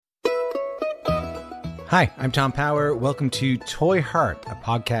Hi, I'm Tom Power. Welcome to Toy Heart, a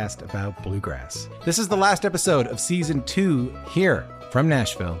podcast about bluegrass. This is the last episode of Season 2. Here from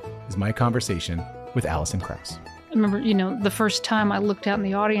Nashville is my conversation with Alison Krauss. I remember, the first time I looked out in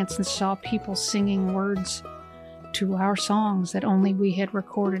the audience and saw people singing words to our songs that only we had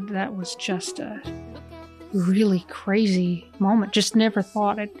recorded. That was just a really crazy moment. Just never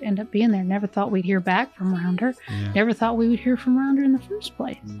thought it'd end up being there. Never thought we'd hear back from Rounder. Yeah. Never thought we would hear from Rounder in the first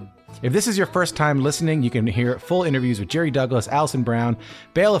place. If this is your first time listening, you can hear full interviews with Jerry Douglas, Alison Brown,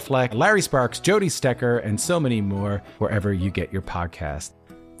 Bela Fleck, Larry Sparks, Jody Stecker, and so many more wherever you get your podcast.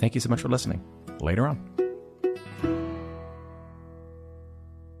 Thank you so much for listening. Later on.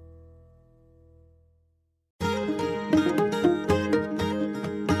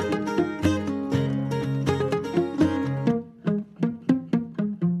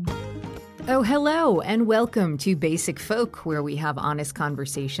 Hello and welcome to Basic Folk, where we have honest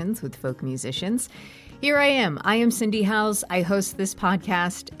conversations with folk musicians. Here I am Cindy Howes. I host this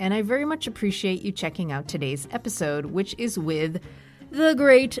podcast, and I very much appreciate you checking out today's episode, which is with the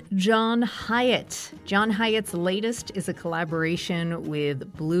great John Hiatt. John Hiatt's latest is a collaboration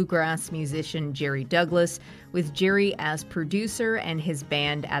with bluegrass musician Jerry Douglas, with Jerry as producer and his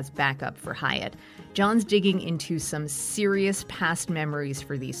band as backup for Hiatt. John's digging into some serious past memories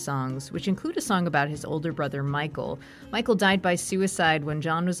for these songs, which include a song about his older brother, Michael. Michael died by suicide when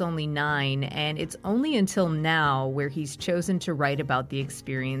John was only 9, and it's only until now where he's chosen to write about the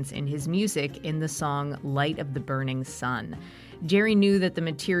experience in his music in the song Light of the Burning Sun. Jerry knew that the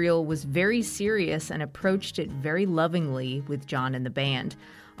material was very serious and approached it very lovingly with John and the band.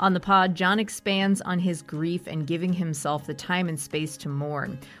 On the pod, John expands on his grief and giving himself the time and space to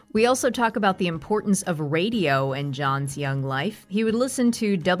mourn. We also talk about the importance of radio in John's young life. He would listen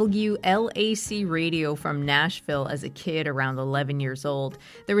to WLAC radio from Nashville as a kid around 11 years old.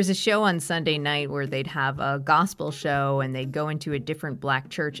 There was a show on Sunday night where they'd have a gospel show and they'd go into a different black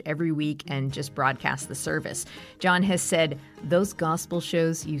church every week and just broadcast the service. John has said, "Those gospel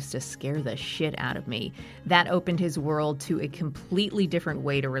shows used to scare the shit out of me." That opened his world to a completely different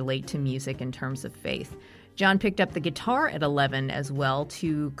way to relate to music in terms of faith. John picked up the guitar at 11 as well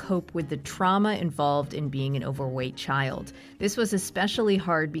to cope with the trauma involved in being an overweight child. This was especially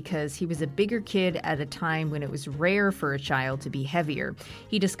hard because he was a bigger kid at a time when it was rare for a child to be heavier.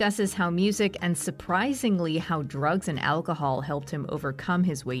 He discusses how music and surprisingly how drugs and alcohol helped him overcome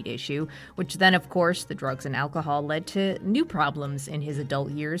his weight issue, which then, of course, the drugs and alcohol led to new problems in his adult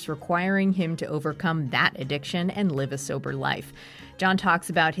years, requiring him to overcome that addiction and live a sober life. John talks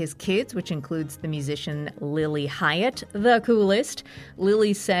about his kids, which includes the musician Lily Hiatt, the coolest.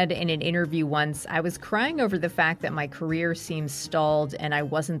 Lily said in an interview once, "I was crying over the fact that my career seems stalled and I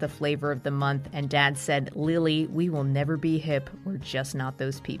wasn't the flavor of the month, and Dad said, 'Lily, we will never be hip. We're just not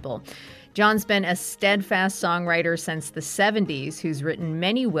those people.'" John's been a steadfast songwriter since the 70s who's written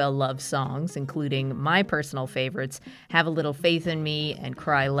many well-loved songs, including my personal favorites, Have a Little Faith in Me and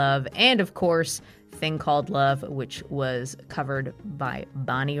Cry Love, and of course, Thing Called Love, which was covered by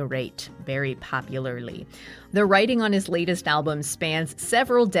Bonnie Raitt very popularly. The writing on his latest album spans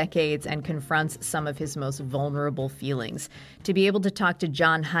several decades and confronts some of his most vulnerable feelings. To be able to talk to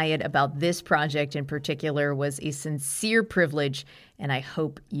John Hiatt about this project in particular was a sincere privilege, and I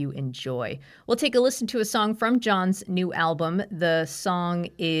hope you enjoy. We'll take a listen to a song from John's new album. The song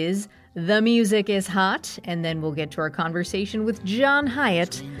is The Music is Hot, and then we'll get to our conversation with John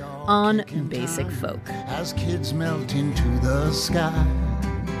Hiatt on Basic Folk. As kids melt into the sky,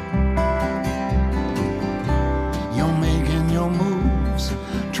 you're making your moves,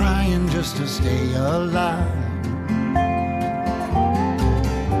 trying just to stay alive.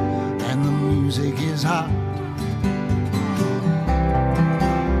 And the music is hot.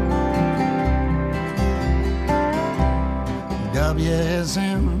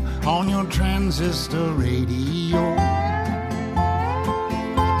 WSM on your transistor radio.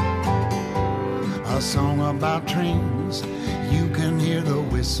 A song about trains, you can hear the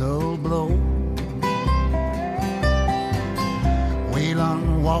whistle blow.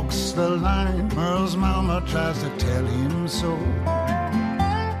 Waylon walks the line, Merle's mama tries to tell him so.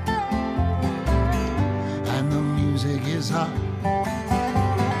 And the music is hot.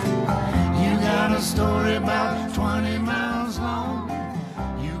 You got a story about 20 miles long.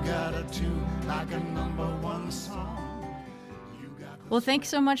 You got a tune like a #1 song. Well, thanks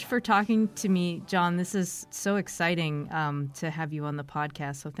so much for talking to me, John. This is so exciting to have you on the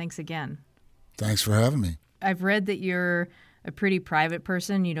podcast, so thanks again. Thanks for having me. I've read that you're a pretty private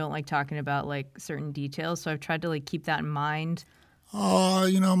person. You don't like talking about like certain details, so I've tried to keep that in mind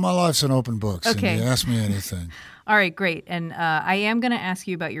My life's an open book. Cindy. Okay. Ask me anything. All right, great. And I am going to ask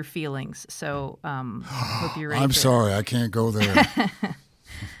you about your feelings, so hope you're ready. I'm sorry, I can't go there.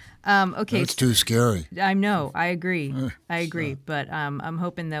 Okay. It's too scary. I know. I agree. But I'm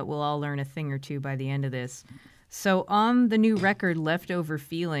hoping that we'll all learn a thing or two by the end of this. So on the new record, Leftover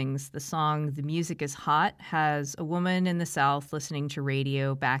Feelings, the song The Music is Hot has a woman in the South listening to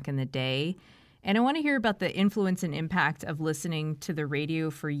radio back in the day. And I want to hear about the influence and impact of listening to the radio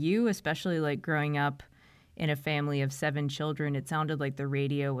for you, especially like growing up in a family of 7 children. It sounded like the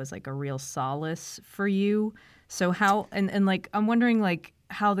radio was like a real solace for you. So how, and like, I'm wondering like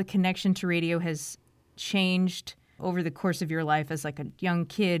how the connection to radio has changed over the course of your life as like a young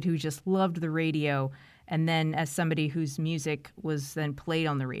kid who just loved the radio, and then as somebody whose music was then played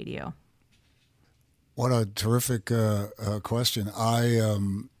on the radio. What a terrific question.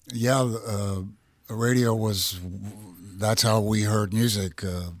 Radio was, that's how we heard music,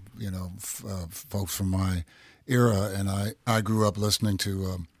 folks from my era. And I grew up listening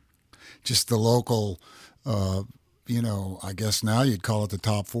to just the local, I guess now you'd call it the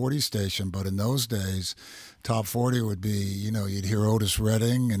Top 40 station, but in those days, Top 40 would be, you'd hear Otis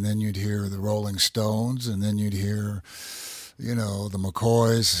Redding, and then you'd hear the Rolling Stones, and then you'd hear, the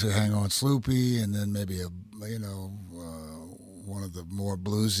McCoys, Hang On Sloopy, and then maybe one of the more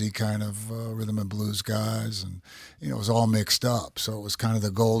bluesy kind of rhythm and blues guys, and it was all mixed up. So it was kind of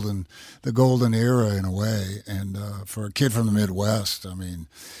the golden era in a way. And for a kid from the Midwest, I mean,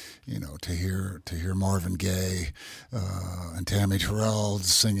 to hear Marvin Gaye and Tammy Terrell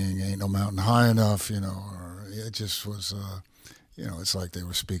singing "Ain't No Mountain High Enough," it just was, it's like they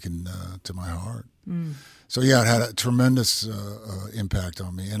were speaking to my heart. Mm. So yeah, it had a tremendous impact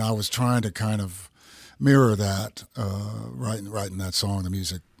on me, and I was trying to kind of mirror that, writing that song. The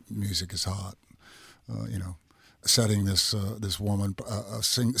music is hot. Setting this woman, a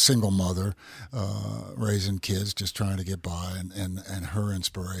single mother, raising kids, just trying to get by, and her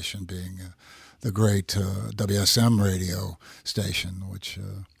inspiration being the great WSM radio station, which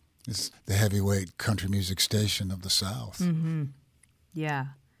is the heavyweight country music station of the South. Mm-hmm. Yeah.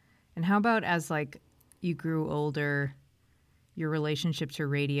 And how about as like you grew older, your relationship to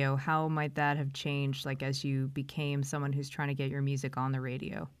radio, how might that have changed, like as you became someone who's trying to get your music on the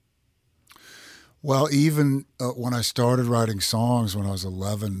radio? Well, even when I started writing songs when I was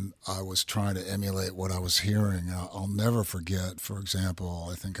 11, I was trying to emulate what I was hearing. I'll never forget, for example,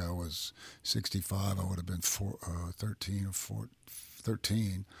 I think I was 65, I would have been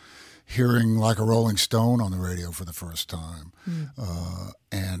 13, hearing Like a Rolling Stone on the radio for the first time.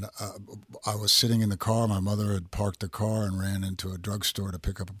 And I was sitting in the car. My mother had parked the car and ran into a drugstore to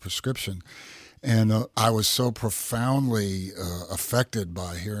pick up a prescription. And I was so profoundly affected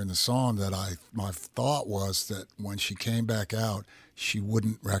by hearing the song that my thought was that when she came back out, she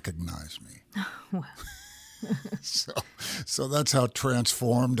wouldn't recognize me. Wow. So that's how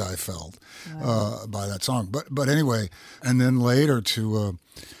transformed I felt by that song. But anyway, and then later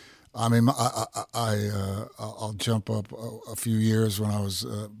I'll jump up a few years when I was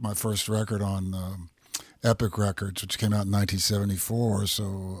my first record on Epic Records, which came out in 1974. So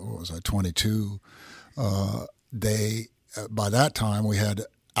what was I, 22? By that time we had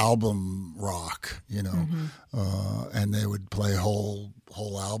album rock, and they would play whole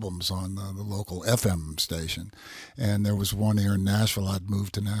albums on the local FM station. And there was one here in Nashville. I'd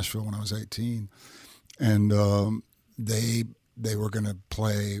moved to Nashville when I was 18, and they were going to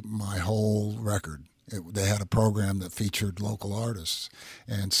play my whole record. They had a program that featured local artists.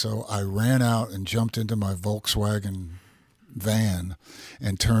 And so I ran out and jumped into my Volkswagen van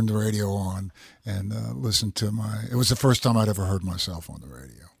and turned the radio on and listened to it was the first time I'd ever heard myself on the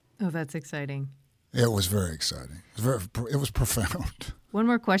radio. Oh, that's exciting. It was very exciting. It was profound. One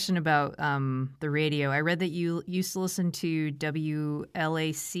more question about the radio. I read that you used to listen to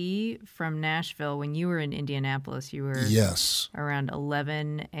WLAC from Nashville when you were in Indianapolis. You were around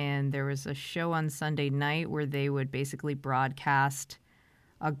 11, and there was a show on Sunday night where they would basically broadcast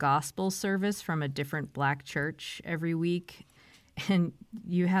a gospel service from a different black church every week. And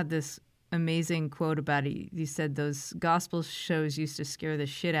you had this amazing quote about it. You said, "Those gospel shows used to scare the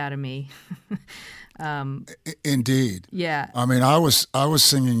shit out of me." Indeed. Yeah. I mean, I was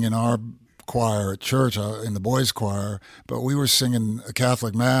singing in our choir at church, in the boys' choir, but we were singing a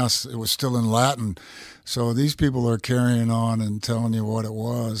Catholic Mass. It was still in Latin. So these people are carrying on and telling you what it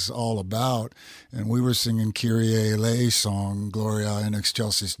was all about. And we were singing Kyrie eleison, Gloria in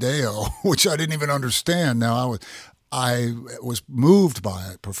excelsis Deo, which I didn't even understand. Now, I was moved by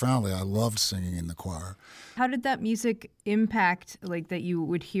it profoundly. I loved singing in the choir. How did that music impact, like that you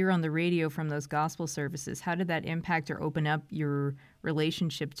would hear on the radio from those gospel services? How did that impact or open up your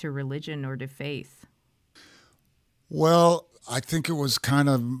relationship to religion or to faith? Well, I think it was kind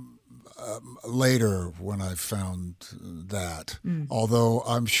of later when I found that. Although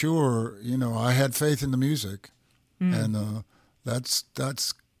I'm sure, I had faith in the music, and that's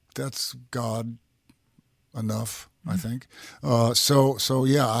God enough, I think. So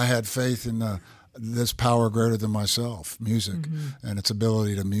yeah, I had faith in this power greater than myself, music, and its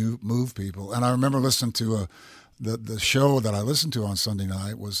ability to move people. And I remember listening to the show that I listened to on Sunday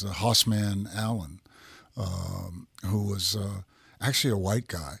night was Hossman Allen, who was actually a white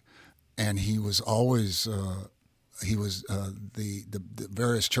guy, and he was always the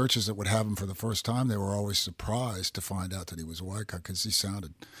various churches that would have him for the first time, they were always surprised to find out that he was a white guy because he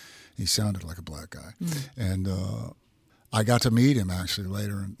sounded like a black guy, and I got to meet him actually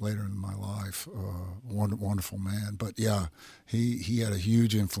later in my life. Wonderful man, but yeah, he had a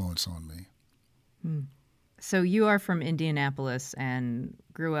huge influence on me. So you are from Indianapolis and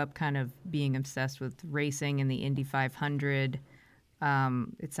grew up kind of being obsessed with racing in the Indy 500.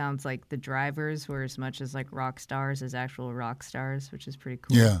 It sounds like the drivers were as much as like rock stars as actual rock stars, which is pretty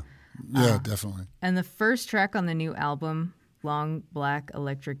cool. Yeah, definitely. And the first track on the new album, Long Black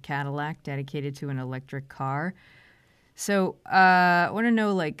Electric Cadillac, dedicated to an electric car. So I want to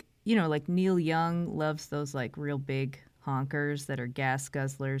know, like Neil Young loves those like real big honkers that are gas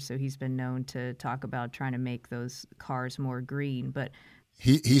guzzlers, so he's been known to talk about trying to make those cars more green. But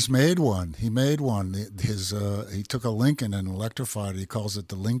he's made one. He made one. He took a Lincoln and electrified it. He calls it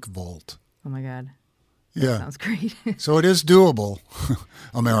the Link Volt. Oh my God. Yeah, sounds great. So it is doable,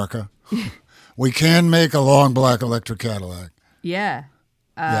 America. We can make a long black electric Cadillac. Yeah.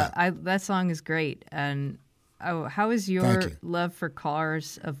 That song is great. And how has your love for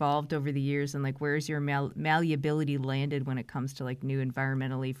cars evolved over the years, and like where's your malleability landed when it comes to like new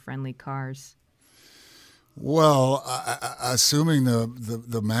environmentally friendly cars? Well, assuming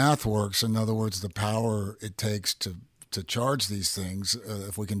the math works, in other words, the power it takes to charge these things,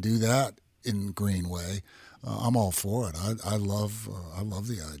 if we can do that in green way, I'm all for it. I love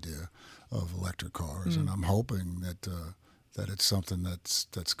the idea of electric cars, and I'm hoping that it's something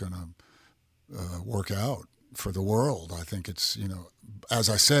that's going to work out for the world. I think it's, as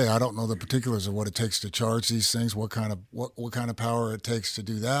I say, I don't know the particulars of what it takes to charge these things, what kind of power it takes to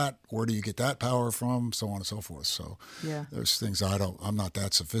do that, where do you get that power from, so on and so forth. So there's things I'm not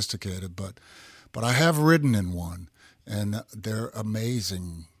that sophisticated, but I have ridden in one, and they're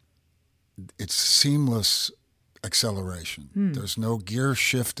amazing. It's seamless acceleration. There's no gear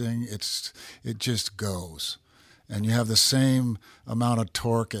shifting. It just goes. And you have the same amount of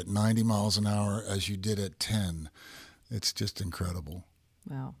torque at 90 miles an hour as you did at 10. It's just incredible.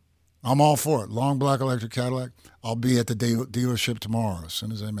 Wow. I'm all for it. Long black electric Cadillac. I'll be at the dealership tomorrow as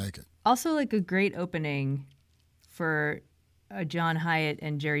soon as they make it. Also like a great opening for a John Hiatt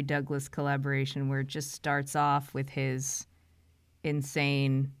and Jerry Douglas collaboration where it just starts off with his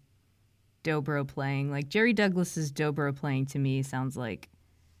insane dobro playing. Like Jerry Douglas's dobro playing to me sounds like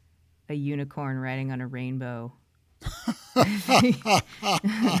a unicorn riding on a rainbow.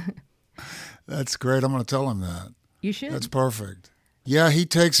 That's great. I'm going to tell him that. You should. That's perfect. Yeah, he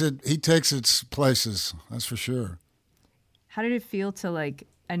takes its places. That's for sure. How did it feel to like?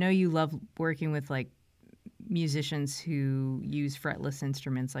 I know you love working with like musicians who use fretless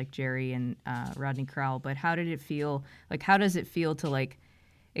instruments like Jerry and Rodney Crowell, but how did it feel? Like, how does it feel to like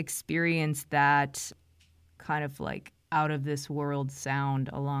experience that kind of like out of this world sound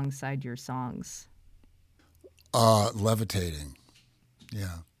alongside your songs? Levitating.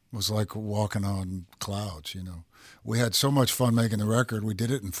 Yeah. It was like walking on clouds, We had so much fun making the record. We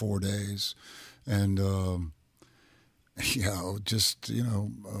did it in 4 days. And, just,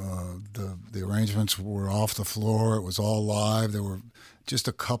 the arrangements were off the floor. It was all live. There were just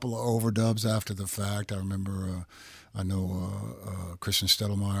a couple of overdubs after the fact. I remember, Christian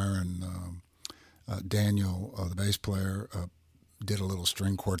Stedelmeyer and Daniel, the bass player, did a little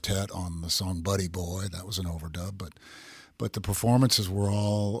string quartet on the song Buddy Boy. That was an overdub, but the performances were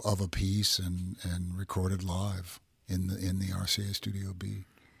all of a piece and recorded live in the RCA Studio B.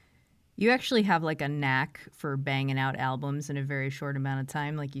 You actually have like a knack for banging out albums in a very short amount of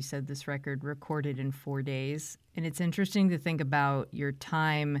time. Like you said, this record recorded in 4 days. And it's interesting to think about your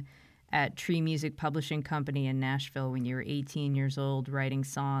time at Tree Music Publishing Company in Nashville when you were 18 years old writing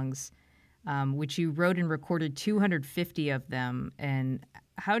songs, which you wrote and recorded 250 of them. And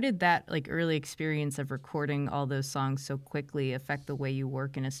how did that like early experience of recording all those songs so quickly affect the way you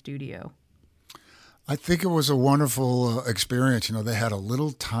work in a studio? I think it was a wonderful experience. You know, they had a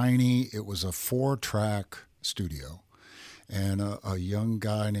little tiny, it was a 4-track studio. And a young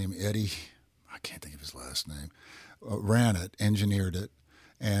guy named Eddie, I can't think of his last name, ran it, engineered it.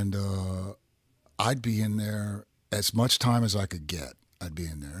 And I'd be in there as much time as I could get. I'd be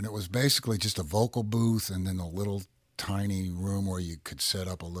in there. And it was basically just a vocal booth and then a little tiny room where you could set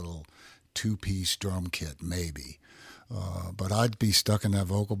up a little 2-piece drum kit, maybe. But I'd be stuck in that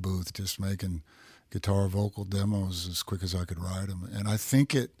vocal booth just making guitar vocal demos as quick as I could write them. And I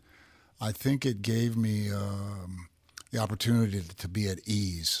think it gave me the opportunity to be at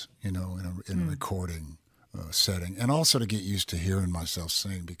ease, you know, in a recording setting, and also to get used to hearing myself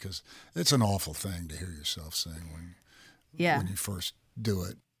sing, because it's an awful thing to hear yourself sing when you first do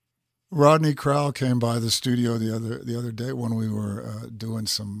it. Rodney Crowell came by the studio the other day when we were doing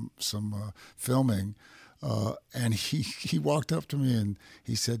some filming, and he walked up to me and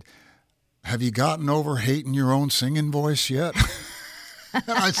he said, "Have you gotten over hating your own singing voice yet?" And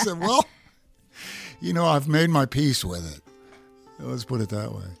I said, "Well, you know, I've made my peace with it. Let's put it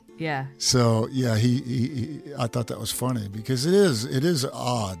that way." Yeah. So yeah, he I thought that was funny, because it is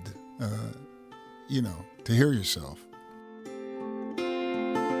odd, you know, to hear yourself.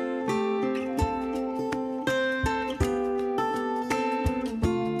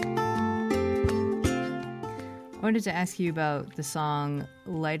 I wanted to ask you about the song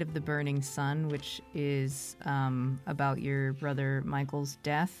 "Light of the Burning Sun," which is about your brother Michael's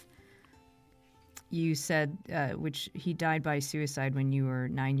death. You said, which he died by suicide when you were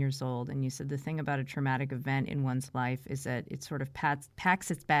 9 years old, and you said the thing about a traumatic event in one's life is that it sort of packs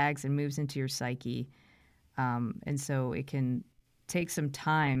its bags and moves into your psyche, and so it can take some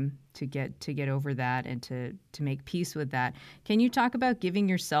time to get over that and to make peace with that. Can you talk about giving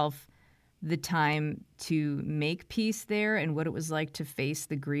yourself the time to make peace there, and what it was like to face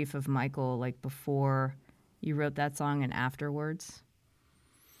the grief of Michael, like before you wrote that song and afterwards?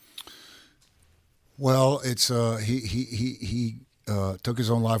 Well, it's he took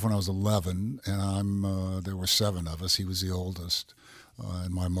his own life when I was 11, and there were 7 of us. He was the oldest,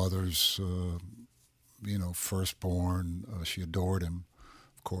 and my mother's firstborn. She adored him,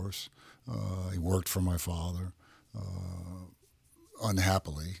 of course. He worked for my father,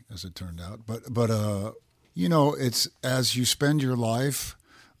 unhappily, as it turned out. But it's as you spend your life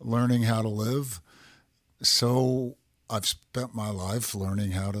learning how to live. So I've spent my life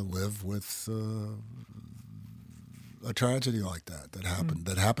learning how to live with a tragedy like that happened.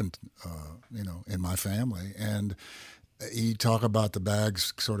 That happened, in my family. And you talk about the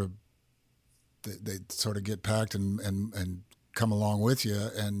bags, they sort of get packed and come along with you,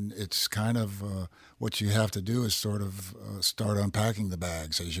 and it's kind of what you have to do is sort of start unpacking the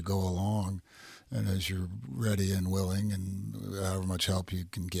bags as you go along, and as you're ready and willing, and however much help you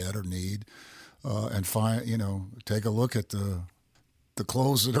can get or need. And take a look at the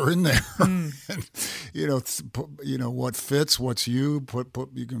clothes that are in there, and what fits, what's you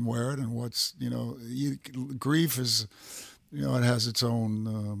you can wear it, and what's grief is, it has its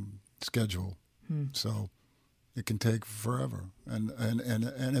own schedule, so it can take forever, and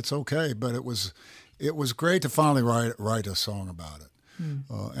it's okay. But it was great to finally write a song about it,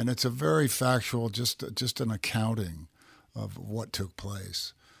 and it's a very factual, just an accounting of what took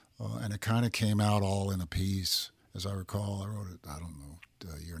place. And it kind of came out all in a piece, as I recall. I wrote it, I don't know,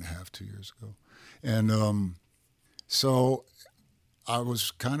 a year and a half, 2 years ago. And so I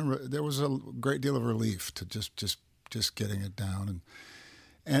was there was a great deal of relief to just getting it down.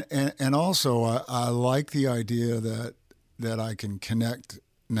 And also I like the idea that I can connect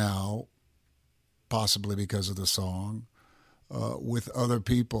now, possibly because of the song, with other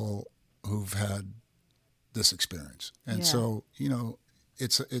people who've had this experience. And so,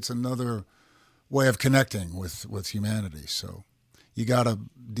 it's another way of connecting with humanity. So you got to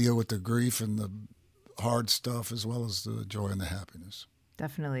deal with the grief and the hard stuff as well as the joy and the happiness.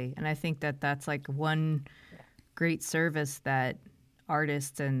 Definitely. And I think that that's like one great service that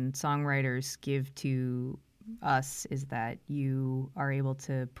artists and songwriters give to us, is that you are able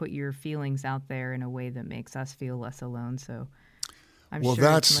to put your feelings out there in a way that makes us feel less alone. So I'm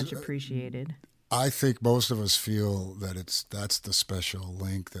sure it's much appreciated. I think most of us feel that that's the special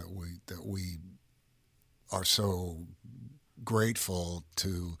link that we are so grateful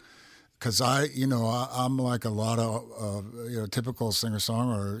to, because I'm like a lot of typical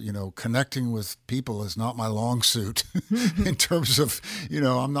singer-songwriter. Connecting with people is not my long suit in terms of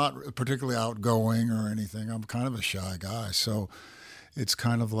I'm not particularly outgoing or anything. I'm kind of a shy guy, so it's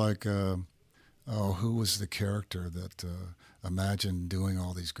kind of like who was the character that imagined doing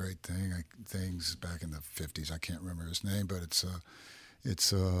all these great things back in the 50s? I can't remember his name, but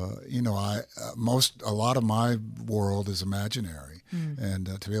it's you know, a lot of my world is imaginary,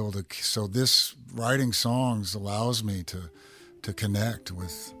 and to be able to, so this writing songs allows me to connect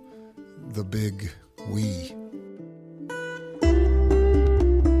with the big we.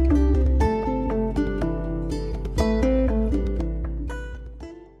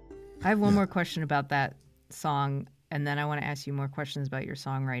 I have one more question about that song, and then I want to ask you more questions about your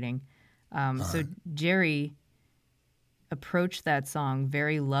songwriting. So Jerry approached that song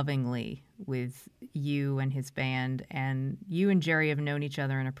very lovingly with you and his band, and you and Jerry have known each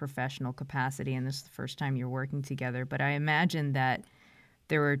other in a professional capacity, and this is the first time you're working together. But I imagine that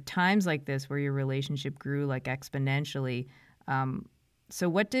there were times like this where your relationship grew like exponentially. So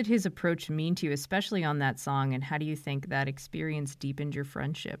what did his approach mean to you, especially on that song, and how do you think that experience deepened your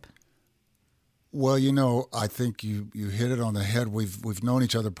friendship? Well, you know, I think you hit it on the head. We've known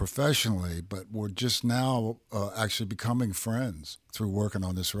each other professionally, but we're just now actually becoming friends through working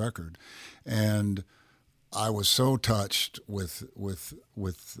on this record. And I was so touched with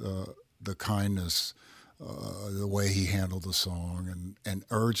the kindness, the way he handled the song, and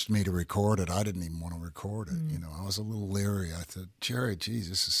urged me to record it. I didn't even want to record it. You know, I was a little leery. I said, Jerry, geez,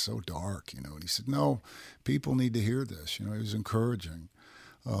 this is so dark, you know. And he said, no, people need to hear this. You know, he was encouraging.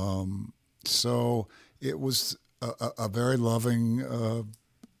 So it was a very loving,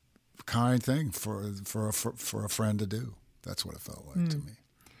 kind thing for a friend to do. That's what it felt like to me.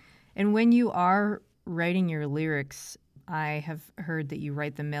 And when you are writing your lyrics, I have heard that you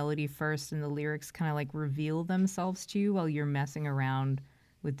write the melody first and the lyrics kind of like reveal themselves to you while you're messing around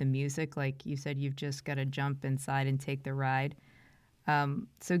with the music. Like you said, you've just got to jump inside and take the ride.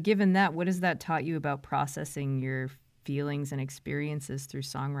 So given that, what has that taught you about processing your feelings and experiences through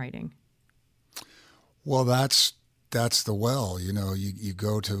songwriting? Well, that's the well. You know, you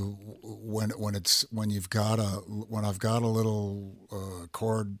go to when I've got a little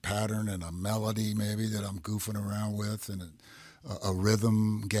chord pattern and a melody maybe that I'm goofing around with, and a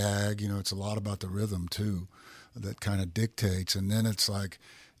rhythm gag. You know, it's a lot about the rhythm too, that kind of dictates. And then it's like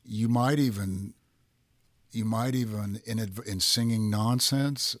you might even in singing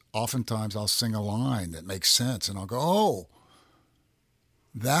nonsense. Oftentimes I'll sing a line that makes sense, and I'll go, oh,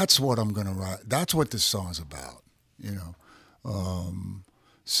 that's what I'm going to write. That's what this song's about, you know.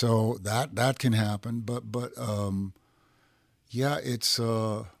 So that can happen, but yeah, it's.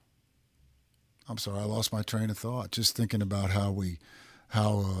 I'm sorry, I lost my train of thought. Just thinking about how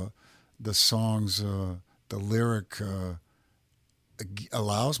the songs, the lyric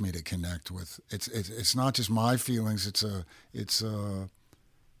allows me to connect with. It's not just my feelings. It's you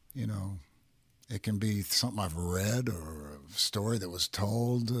know. It can be something I've read or a story that was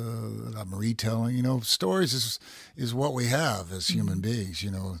told that I'm retelling. You know, stories is what we have as human beings.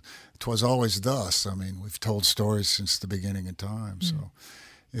 You know, 'twas always thus. I mean, we've told stories since the beginning of time. So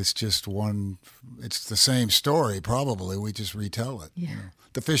it's just it's the same story probably. We just retell it. Yeah. You know.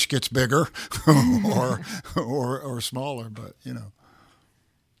 The fish gets bigger or smaller, but, you know.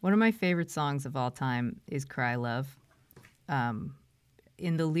 One of my favorite songs of all time is Cry Love.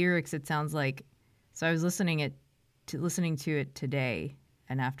 In the lyrics, it sounds like, so I was listening to it today,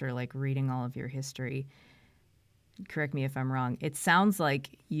 and after like reading all of your history, correct me if I'm wrong, it sounds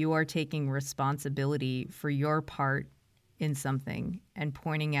like you are taking responsibility for your part in something and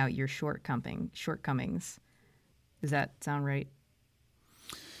pointing out your shortcomings. Does that sound right?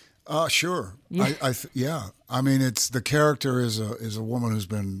 Sure. Yeah. Yeah. I mean, it's the character is a woman who's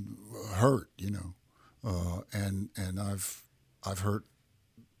been hurt, you know, and I've hurt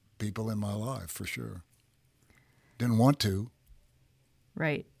people in my life for sure. Didn't want to.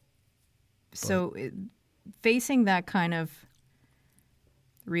 Right. So facing that kind of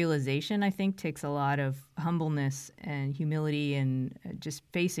realization, I think, takes a lot of humbleness and humility and just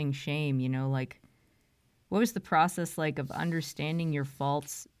facing shame, you know, like what was the process like of understanding your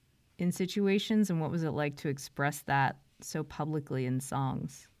faults in situations, and what was it like to express that so publicly in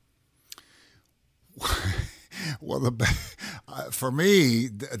songs? Well, for me,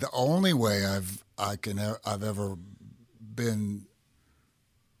 the only way I've ever been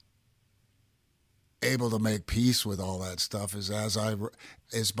able to make peace with all that stuff is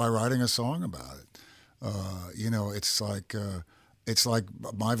by writing a song about it. You know, it's like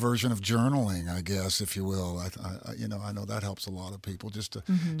my version of journaling, I guess, if you will. I you know, I know that helps a lot of people just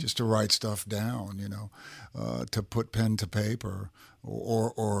to write stuff down. You know, to put pen to paper,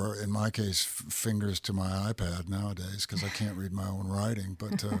 or in my case, fingers to my iPad nowadays because I can't read my own writing.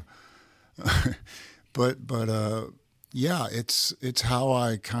 But yeah, it's how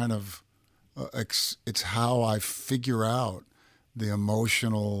I kind of it's how I figure out the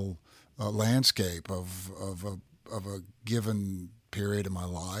emotional landscape of a given period in my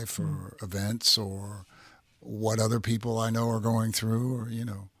life or events or what other people I know are going through or, you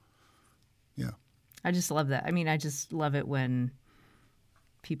know, yeah. I just love that. I mean, I just love it when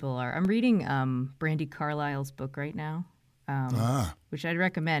people are. I'm reading Brandi Carlile's book right now, which I'd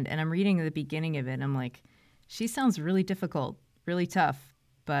recommend. And I'm reading the beginning of it. And I'm like, she sounds really difficult, really tough.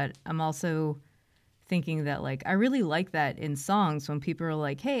 But I'm also thinking that, like, I really like that in songs when people are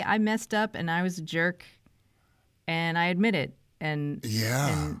like, hey, I messed up and I was a jerk and I admit it. And,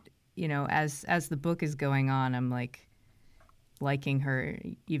 you know, as the book is going on, I'm like liking her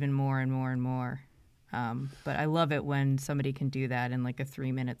even more and more and more. But I love it when somebody can do that in like a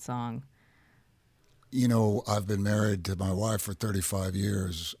 3-minute song. You know, I've been married to my wife for 35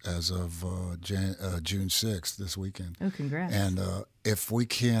 years as of June 6th this weekend. Oh, congrats. And if we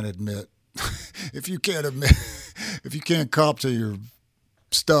can't admit, if you can't cop to your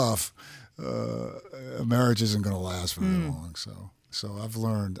stuff, a marriage isn't going to last very long. So I've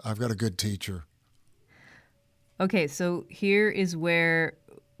learned, I've got a good teacher. Okay, so here is where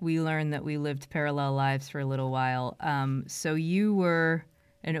we learned that we lived parallel lives for a little while. So you were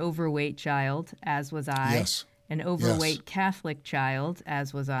an overweight child, as was I. Yes. An overweight Catholic child,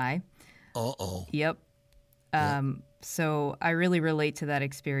 as was I. Uh-oh. Yep. So I really relate to that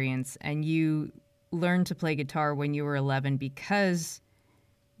experience. And you learned to play guitar when you were 11 because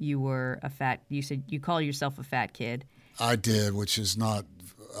you were you said you call yourself a fat kid. I did, which is not,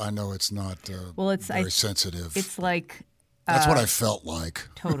 I know it's not very sensitive. It's like... That's what I felt like.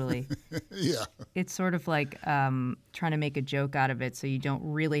 Totally. Yeah. It's sort of like trying to make a joke out of it so you don't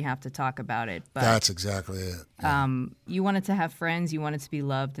really have to talk about it. But that's exactly it. Yeah. You wanted to have friends, you wanted to be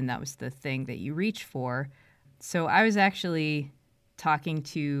loved, and that was the thing that you reached for. So I was actually talking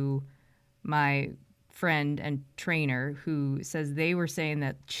to my friend and trainer who says they were saying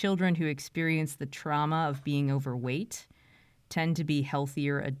that children who experience the trauma of being overweight tend to be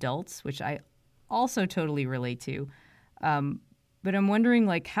healthier adults, which I also totally relate to. But I'm wondering,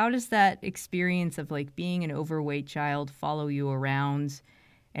 like, how does that experience of, like, being an overweight child follow you around,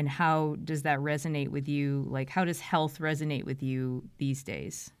 and how does that resonate with you? Like, how does health resonate with you these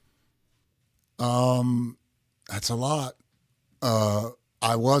days? That's a lot.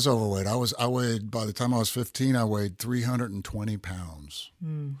 I was overweight. I weighed, by the time I was 15, I weighed 320 pounds.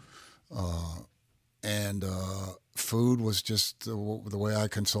 And food was just the way I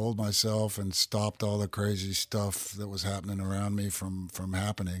consoled myself and stopped all the crazy stuff that was happening around me from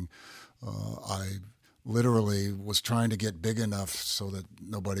happening. I literally was trying to get big enough so that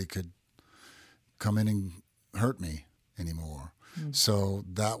nobody could come in and hurt me anymore. So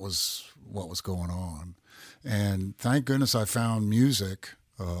that was what was going on. And thank goodness I found music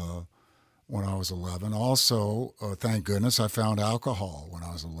when I was 11. Also, thank goodness I found alcohol when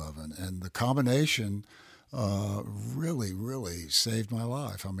I was 11. And the combination really, really saved my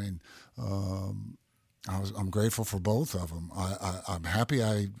life. I mean, I'm grateful for both of them. I'm happy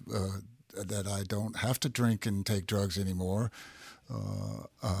that I don't have to drink and take drugs anymore.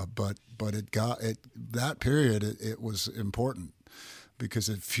 But that period it was important because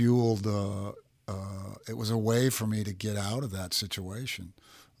it fueled. It was a way for me to get out of that situation,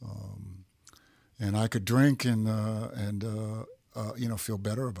 and I could drink and feel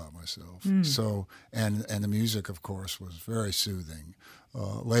better about myself. So and the music, of course, was very soothing.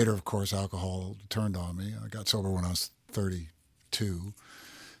 Later, of course, alcohol turned on me. I got sober when I was 32,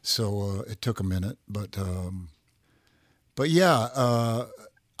 so it took a minute, but yeah,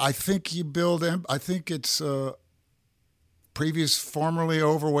 I think you build. I think it's formerly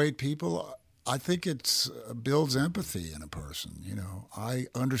overweight people. I think it builds empathy in a person. You know, I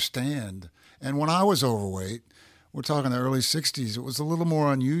understand. And when I was overweight, we're talking the early 60s, it was a little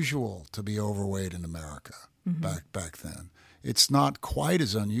more unusual to be overweight in America back then. It's not quite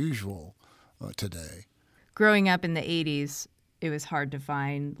as unusual today. Growing up in the 80s, it was hard to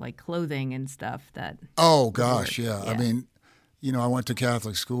find like clothing and stuff that... Oh, gosh, yeah. I mean, you know, I went to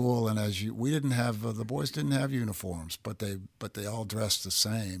Catholic school, and we didn't have the boys didn't have uniforms, but they all dressed the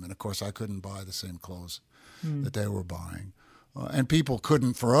same, and of course I couldn't buy the same clothes that they were buying, and people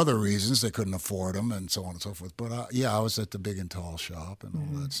couldn't for other reasons. They couldn't afford them, and so on and so forth. But I was at the Big and Tall shop and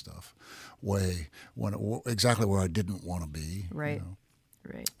all that stuff, exactly where I didn't want to be, right? You know?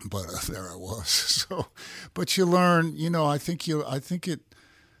 Right. But there I was. So, but you learn. You know, I think you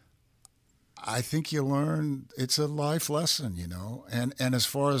learn, it's a life lesson, you know. And as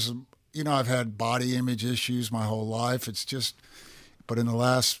far as, you know, I've had body image issues my whole life. It's just, but in the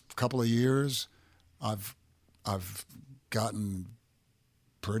last couple of years, I've gotten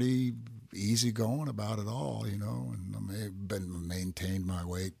pretty easy going about it all, you know, and I've maintained my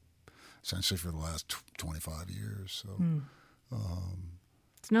weight essentially for the last 25 years. So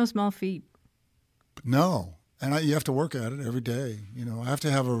It's no small feat. No, and you have to work at it every day. I have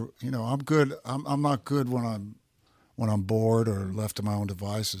to have I'm good. I'm not good when I'm bored or left to my own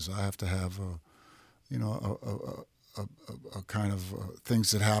devices. I have to have a kind of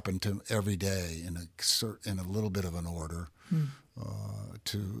things that happen to every day in a little bit of an order,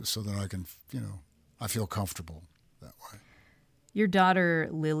 so that I can I feel comfortable that way. Your daughter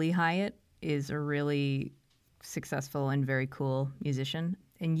Lily Hiatt is a really successful and very cool musician.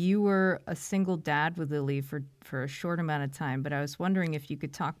 And you were a single dad with Lily for a short amount of time, but I was wondering if you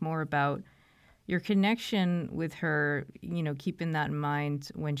could talk more about your connection with her, keeping that in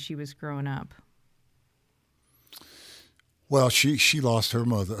mind when she was growing up. Well, she lost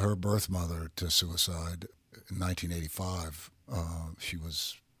her birth mother to suicide in 1985. She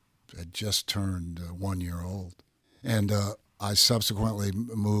had just turned 1 year old. And I subsequently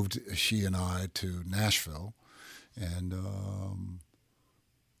moved, she and I, to Nashville. And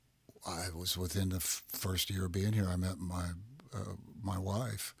I was within the first year of being here. I met my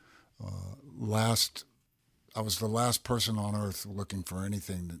wife. I was the last person on earth looking for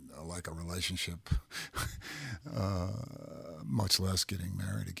anything like a relationship, much less getting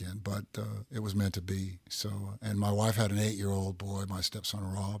married again. But it was meant to be. So, and my wife had an 8-year-old boy, my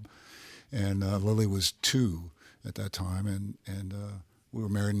stepson Rob, and Lily was 2 at that time, and we were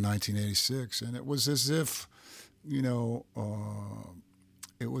married in 1986. And it was as if, we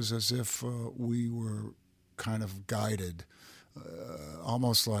were kind of guided,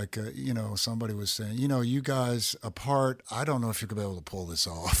 almost like, somebody was saying, you guys apart, I don't know if you're going to be able to pull this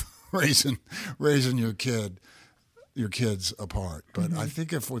off, raising your kids apart. But I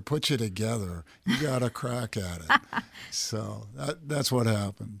think if we put you together, you got a crack at it. So that's what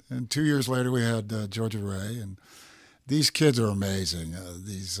happened. And 2 years later, we had Georgia Ray, and these kids are amazing.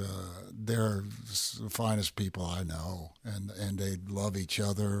 They're the finest people I know, and they love each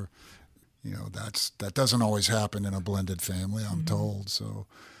other. That doesn't always happen in a blended family, I'm told. So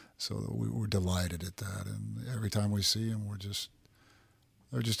we were delighted at that, and every time we see them,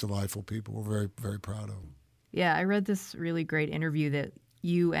 they're just delightful people. We're very, very proud of them. Yeah, I read this really great interview that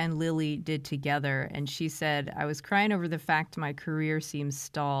you and Lily did together, and she said, "I was crying over the fact my career seems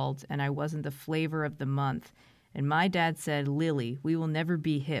stalled, and I wasn't the flavor of the month. And my dad said, 'Lily, we will never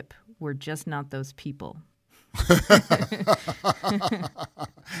be hip. We're just not those people.'"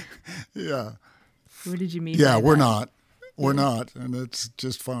 Yeah. What did you mean? Yeah, by we're that? not. We're not, and it's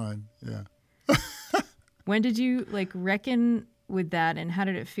just fine. Yeah. When did you reckon with that, and how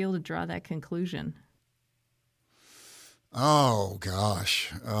did it feel to draw that conclusion? Oh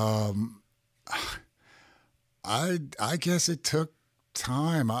gosh, I guess it took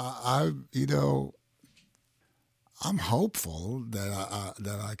time. I'm hopeful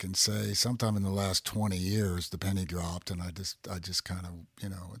that I can say sometime in the last 20 years the penny dropped, and I just kind of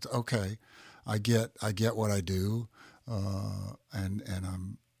it's okay. I get what I do, and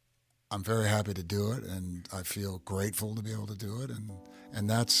I'm very happy to do it, and I feel grateful to be able to do it, and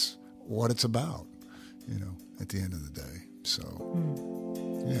that's what it's about, at the end of the day. So,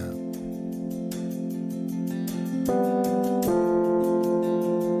 yeah.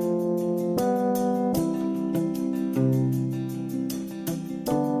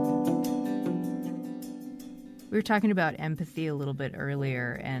 We were talking about empathy a little bit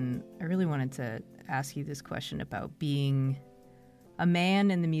earlier, and I really wanted to ask you this question about being a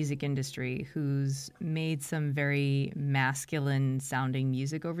man in the music industry who's made some very masculine-sounding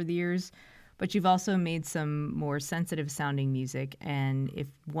music over the years, but you've also made some more sensitive-sounding music, and if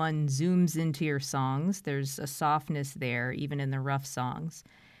one zooms into your songs, there's a softness there, even in the rough songs.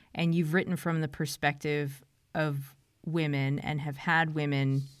 And you've written from the perspective of women and have had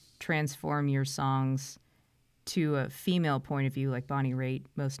women transform your songs to a female point of view, like Bonnie Raitt,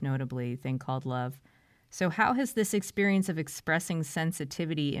 most notably, Thing Called Love. So how has this experience of expressing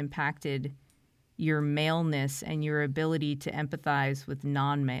sensitivity impacted your maleness and your ability to empathize with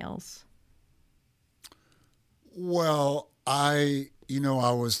non-males? Well, I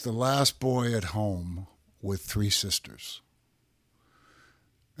was the last boy at home with 3 sisters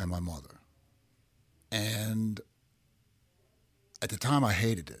and my mother. And at the time I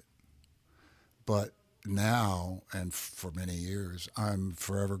hated it. But now, and for many years, I'm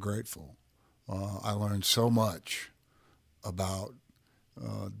forever grateful. I learned so much about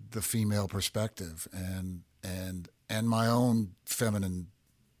the female perspective and my own feminine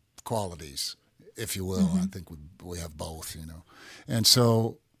qualities, if you will. I think we have both, And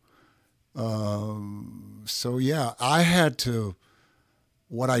so yeah, I had to.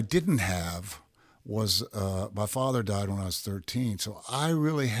 What I didn't have was my father died when I was 13, so I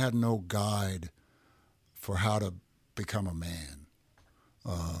really had no guide for how to become a man.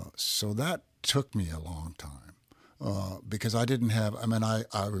 So that took me a long time because I didn't have. I mean,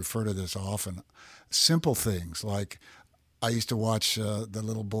 I refer to this often. Simple things like I used to watch the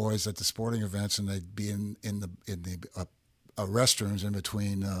little boys at the sporting events, and they'd be in the restrooms in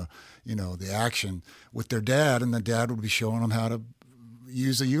between, the action with their dad, and the dad would be showing them how to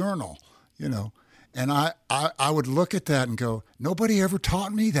use a urinal, And I would look at that and go, nobody ever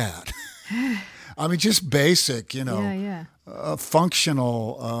taught me that. I mean, just basic,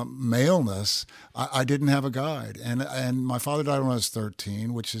 functional maleness. I didn't have a guide, and my father died when I was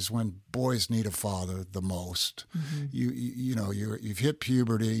 13, which is when boys need a father the most. Mm-hmm. You've hit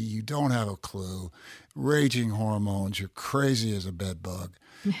puberty, you don't have a clue, raging hormones, you're crazy as a bedbug,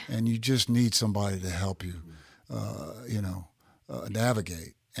 and you just need somebody to help you,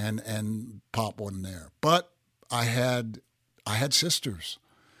 navigate. And Pop wasn't there, but I had sisters,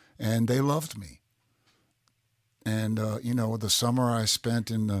 and they loved me. And, the summer I spent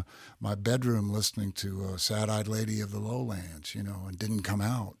in my bedroom listening to Sad-Eyed Lady of the Lowlands, and didn't come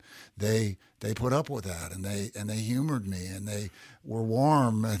out. They put up with that, and they humored me, and they were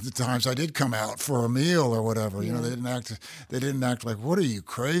warm at the times I did come out for a meal or whatever. Yeah. They didn't act like, what are you,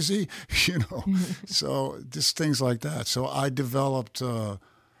 crazy? So just things like that. So I developed a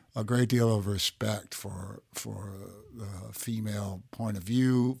great deal of respect for female points of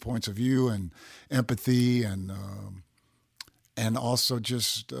view, and empathy, and also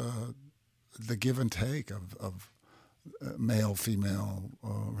just the give and take of male-female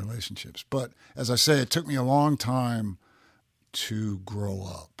relationships. But as I say, it took me a long time to grow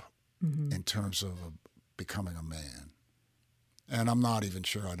up in terms of becoming a man, and I'm not even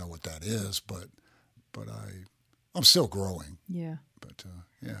sure I know what that is, but I'm still growing. Yeah. But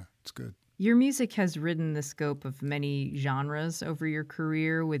it's good. Your music has ridden the scope of many genres over your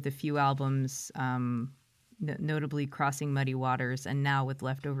career, with a few albums, notably Crossing Muddy Waters, and now with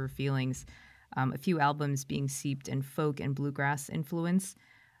Leftover Feelings, a few albums being steeped in folk and bluegrass influence.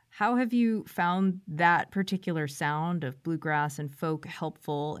 How have you found that particular sound of bluegrass and folk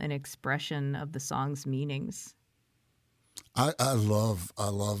helpful in expression of the song's meanings? I love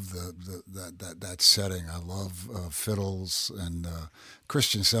that setting. I love fiddles, and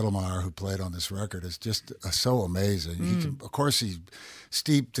Christian Settlemeyer, who played on this record, is just so amazing. Of course, he's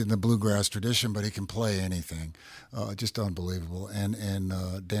steeped in the bluegrass tradition, but he can play anything. Just unbelievable. And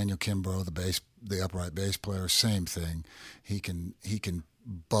Daniel Kimbrough, the upright bass player, same thing. He can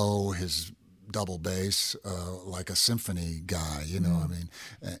bow his double bass like a symphony guy, I mean,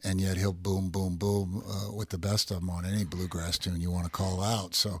 and yet he'll boom, boom, boom with the best of them on any bluegrass tune you want to call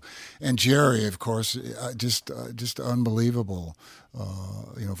out. So, and Jerry, of course, just unbelievable,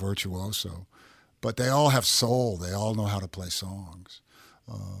 virtuoso. But they all have soul. They all know how to play songs.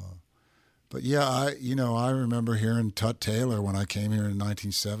 But yeah, I remember hearing Tut Taylor when I came here in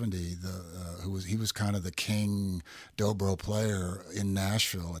 1970. He was kind of the king dobro player in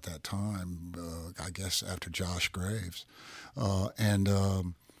Nashville at that time. I guess after Josh Graves, and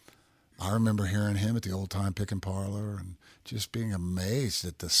I remember hearing him at the Old Time Pick and Parlor and just being amazed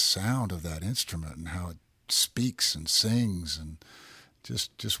at the sound of that instrument and how it speaks and sings, and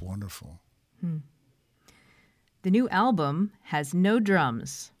just wonderful. The new album has no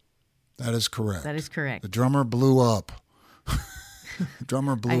drums. That is correct. That is correct. The drummer blew up.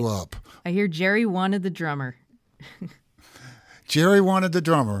 Up. I hear Jerry wanted the drummer. Jerry wanted the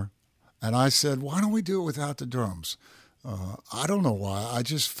drummer, and I said, why don't we do it without the drums? I don't know why. I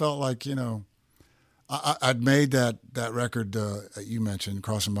just felt like, I'd made that record you mentioned,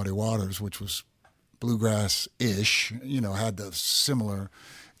 Crossing Muddy Waters, which was bluegrass-ish, had the similar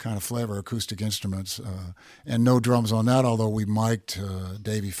kind of flavor, acoustic instruments, and no drums on that, although we mic'd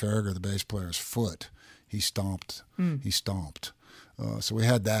Davey Farragher, the bass player's foot. He stomped. So we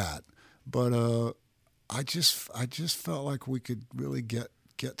had that. But I just felt like we could really get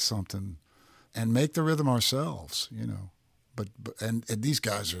something and make the rhythm ourselves, But these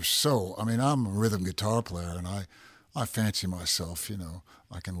guys are so, I mean, I'm a rhythm guitar player, and I fancy myself,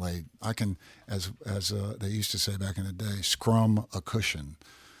 I can, as they used to say back in the day, scrum a cushion.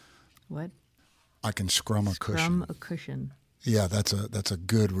 What? I can scrum a cushion. Scrum a cushion. Yeah, that's a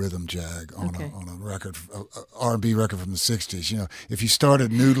good rhythm jag on a record, R&B record from the 60s. If you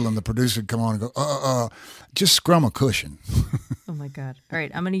started noodling, the producer would come on and go, just scrum a cushion. Oh my God! All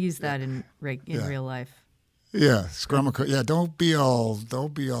right, I'm going to use that in real life. Yeah, scrum a cushion. Yeah, don't be all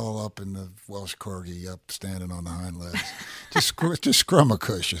up in the Welsh corgi up standing on the hind legs. Just scrum a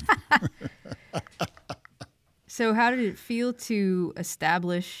cushion. So, how did it feel to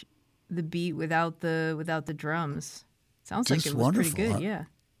establish the beat without the drums? Sounds like it was wonderful. Pretty good, yeah.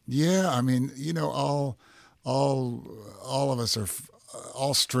 Yeah, I mean, all of us are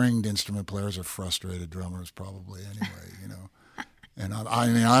all stringed instrument players are frustrated drummers probably anyway, you know. And I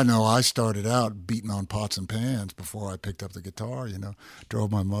mean, I know I started out beating on pots and pans before I picked up the guitar, you know.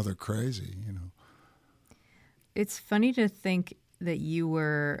 Drove my mother crazy, you know. It's funny to think that you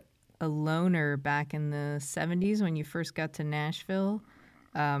were a loner back in the 70s when you first got to Nashville.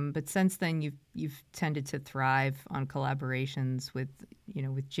 But since then, you've tended to thrive on collaborations with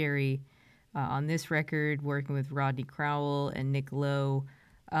Jerry on this record, working with Rodney Crowell and Nick Lowe.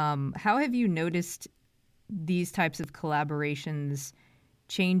 How have you noticed these types of collaborations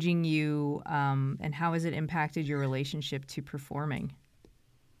changing you, and how has it impacted your relationship to performing?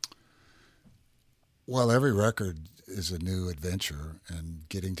 Well, every record is a new adventure, and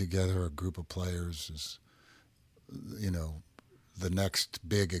getting together a group of players is, you know, the next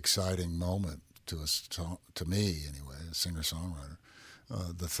big exciting moment to me anyway, a singer-songwriter.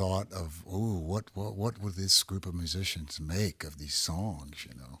 The thought of, what would this group of musicians make of these songs,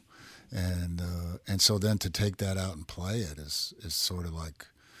 you know? And so then to take that out and play it is sort of like,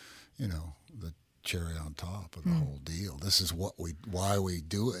 you know, the cherry on top of the whole deal. This is why we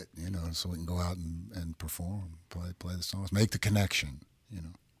do it, you know, so we can go out and perform, play the songs, make the connection, you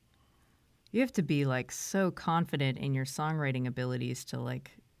know. You have to be like so confident in your songwriting abilities to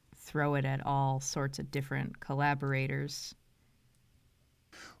like throw it at all sorts of different collaborators.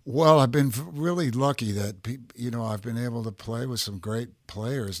 Well, I've been really lucky that, you know, I've been able to play with some great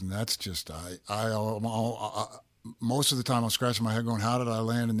players, and that's just, most of the time I'm scratching my head going, how did I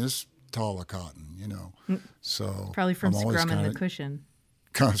land in this tall of cotton, you know? So probably from scrumming the cushion.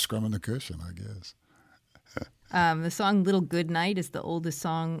 Kind of scrumming the cushion, I guess. The song Little Goodnight is the oldest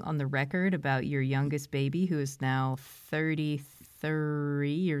song on the record about your youngest baby, who is now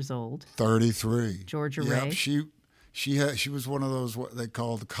 33 years old. 33. Georgia Yep, Ray. She was one of those what they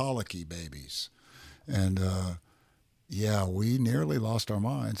called colicky babies, and we nearly lost our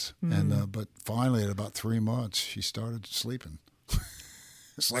minds. And but finally, at about 3 months, she started sleeping.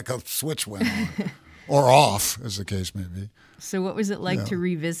 It's like a switch went on or off, as the case may be. So, what was it like to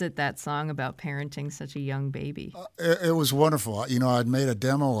revisit that song about parenting such a young baby? It was wonderful. You know, I'd made a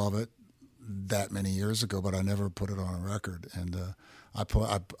demo of it that many years ago, but I never put it on a record, and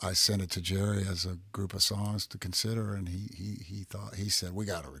I sent it to Jerry as a group of songs to consider, and he said, we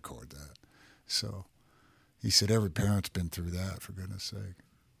got to record that. So he said, every parent's been through that, for goodness sake.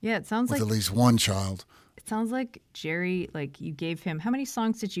 Yeah, it sounds with like at least one child. It sounds like Jerry, like you gave him, how many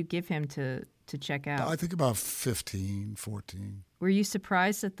songs did you give him to check out? I think about 15, 14. Were you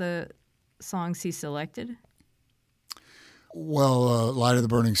surprised at the songs he selected? Well, Light of the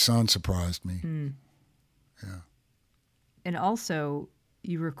Burning Sun surprised me. Yeah. And also,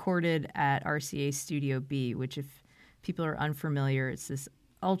 you recorded at RCA Studio B, which if people are unfamiliar, it's this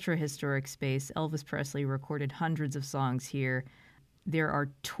ultra-historic space. Elvis Presley recorded hundreds of songs here. There are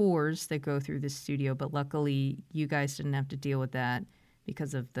tours that go through this studio, but luckily you guys didn't have to deal with that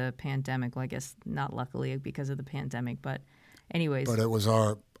because of the pandemic. Well, I guess not luckily because of the pandemic, but anyways. But it was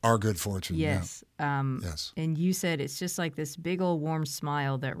our good fortune. Yes. Yeah. Yes. And you said it's just like this big old warm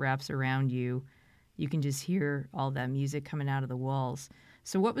smile that wraps around you. You can just hear all that music coming out of the walls.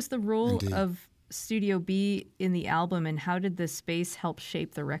 So what was the role of Studio B in the album, and how did the space help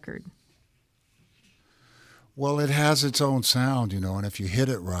shape the record? Well, it has its own sound, you know, and if you hit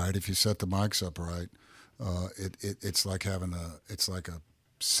it right, if you set the mics up right, it's like having a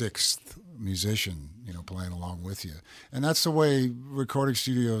sixth musician, you know, playing along with you. And that's the way recording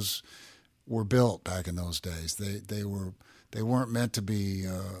studios were built back in those days. They weren't meant to be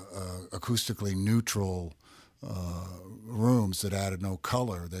acoustically neutral rooms that added no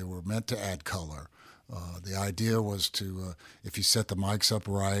color. They were meant to add color. The idea was to, if you set the mics up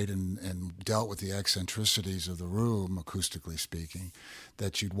right and dealt with the eccentricities of the room, acoustically speaking,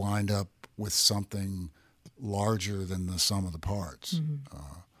 that you'd wind up with something larger than the sum of the parts. Mm-hmm.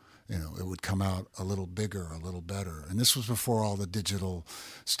 You know, it would come out a little bigger, a little better. And this was before all the digital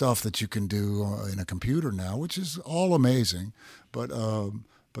stuff that you can do in a computer now, which is all amazing. But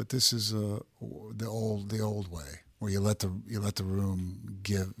this is the old way, where you let the room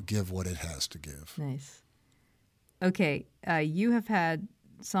give what it has to give. Nice. Okay, you have had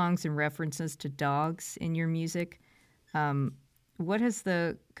songs and references to dogs in your music. What has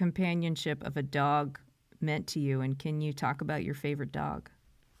the companionship of a dog meant to you, and can you talk about your favorite dog?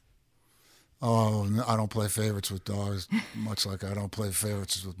 Oh, I don't play favorites with dogs, much like I don't play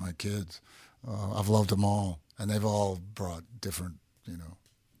favorites with my kids. I've loved them all, and they've all brought different, you know,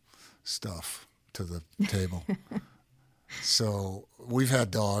 stuff to the table. So we've had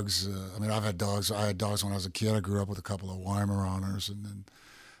dogs. I've had dogs. I had dogs when I was a kid. I grew up with a couple of Weimaraners, and then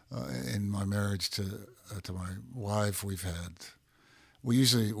in my marriage to to my wife, we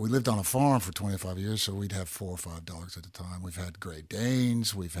lived on a farm for 25 years, so we'd have 4 or 5 dogs at a time. We've had Great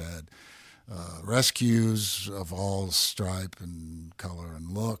Danes, we've had rescues of all stripe and color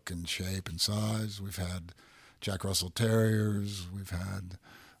and look and shape and size. We've had Jack Russell Terriers, we've had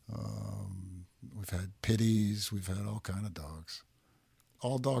pitties, we've had all kind of dogs.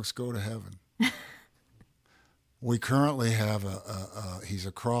 All dogs go to heaven. We currently have he's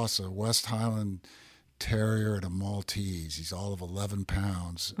a cross, a West Highland Terrier and a Maltese. He's all of 11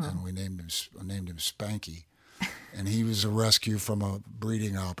 pounds, and we named him Spanky. And he was a rescue from a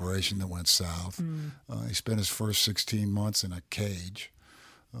breeding operation that went south. He spent his first 16 months in a cage.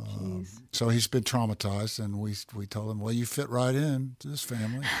 So he's been traumatized, and we told him, well, you fit right in to this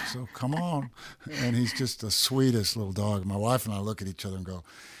family, so come on. And he's just the sweetest little dog. My wife and I look at each other and go,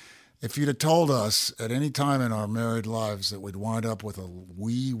 if you'd have told us at any time in our married lives that we'd wind up with a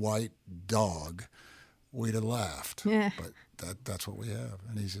wee white dog, we'd have laughed. Yeah. But that's what we have,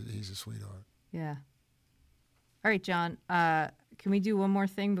 and he's a sweetheart. Yeah. All right, John, can we do one more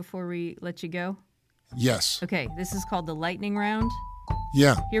thing before we let you go? Yes. Okay, this is called the lightning round.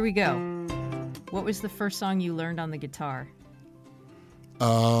 Yeah. Here we go. What was the first song you learned on the guitar?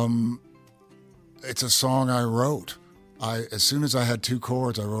 It's a song I wrote. As soon as I had 2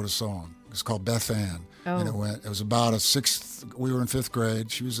 chords, I wrote a song. It's called Beth Ann. Oh. And it was about we were in 5th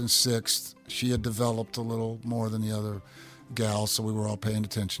grade. She was in 6th. She had developed a little more than the other gals, so we were all paying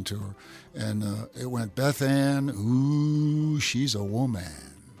attention to her. And it went, Beth Ann, ooh, she's a woman.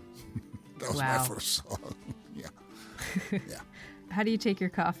 That was my first song. Yeah. Yeah. How do you take your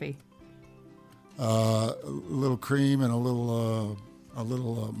coffee? A little cream and a little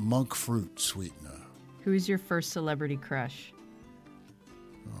monk fruit sweetener. Who is your first celebrity crush?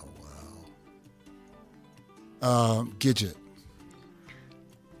 Oh, wow. Gidget.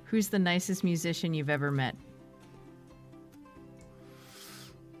 Who's the nicest musician you've ever met?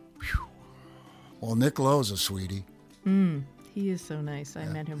 Well, Nick Lowe's a sweetie. He is so nice. I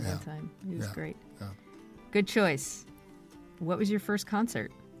met him one time. He was great. Yeah. Good choice. What was your first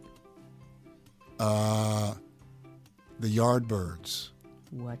concert? The Yardbirds.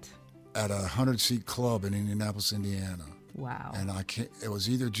 What? At a 100-seat club in Indianapolis, Indiana. Wow. And it was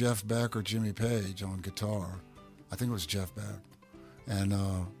either Jeff Beck or Jimmy Page on guitar. I think it was Jeff Beck. And,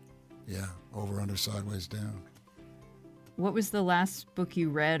 Over, Under, Sideways, Down. What was the last book you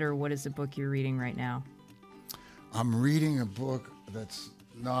read, or what is the book you're reading right now? I'm reading a book that's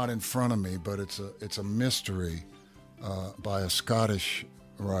not in front of me, but it's a mystery by a Scottish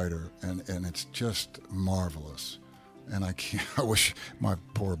writer, and it's just marvelous. And I wish my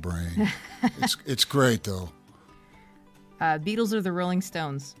poor brain. It's great though. Beatles or the Rolling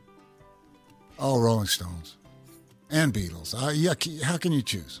Stones? Oh, Rolling Stones and Beatles. How can you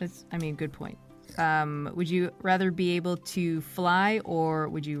choose? Good point. Would you rather be able to fly, or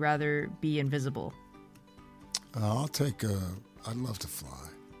would you rather be invisible? I'd love to fly.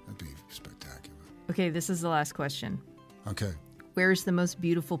 That'd be spectacular. Okay, this is the last question. Okay. Where's the most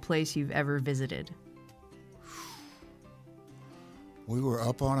beautiful place you've ever visited? We were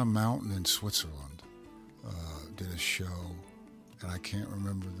up on a mountain in Switzerland, did a show, and I can't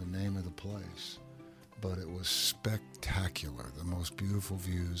remember the name of the place, but it was spectacular. The most beautiful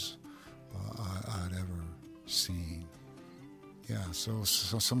views I'd ever seen. Yeah, so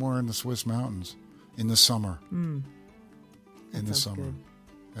somewhere in the Swiss mountains in the summer. In the summer. Good.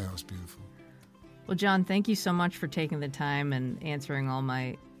 Yeah, it was beautiful. Well, John, thank you so much for taking the time and answering all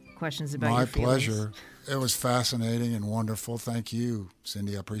my questions about your feelings. My pleasure. It was fascinating and wonderful. Thank you,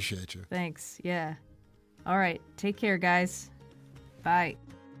 Cindy. I appreciate you. Thanks. Yeah. All right. Take care, guys. Bye.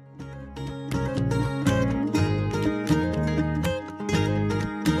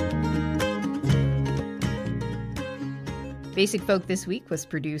 Basic Folk this week was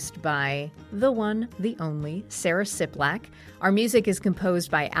produced by the one, the only, Sarah Siplak. Our music is composed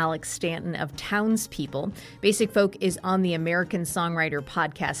by Alex Stanton of Townspeople. Basic Folk is on the American Songwriter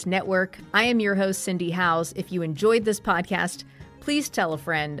Podcast Network. I am your host, Cindy Howes. If you enjoyed this podcast, please tell a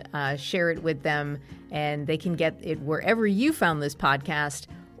friend, share it with them, and they can get it wherever you found this podcast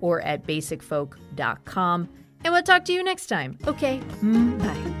or at basicfolk.com. And we'll talk to you next time. Okay,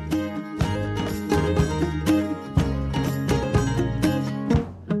 bye.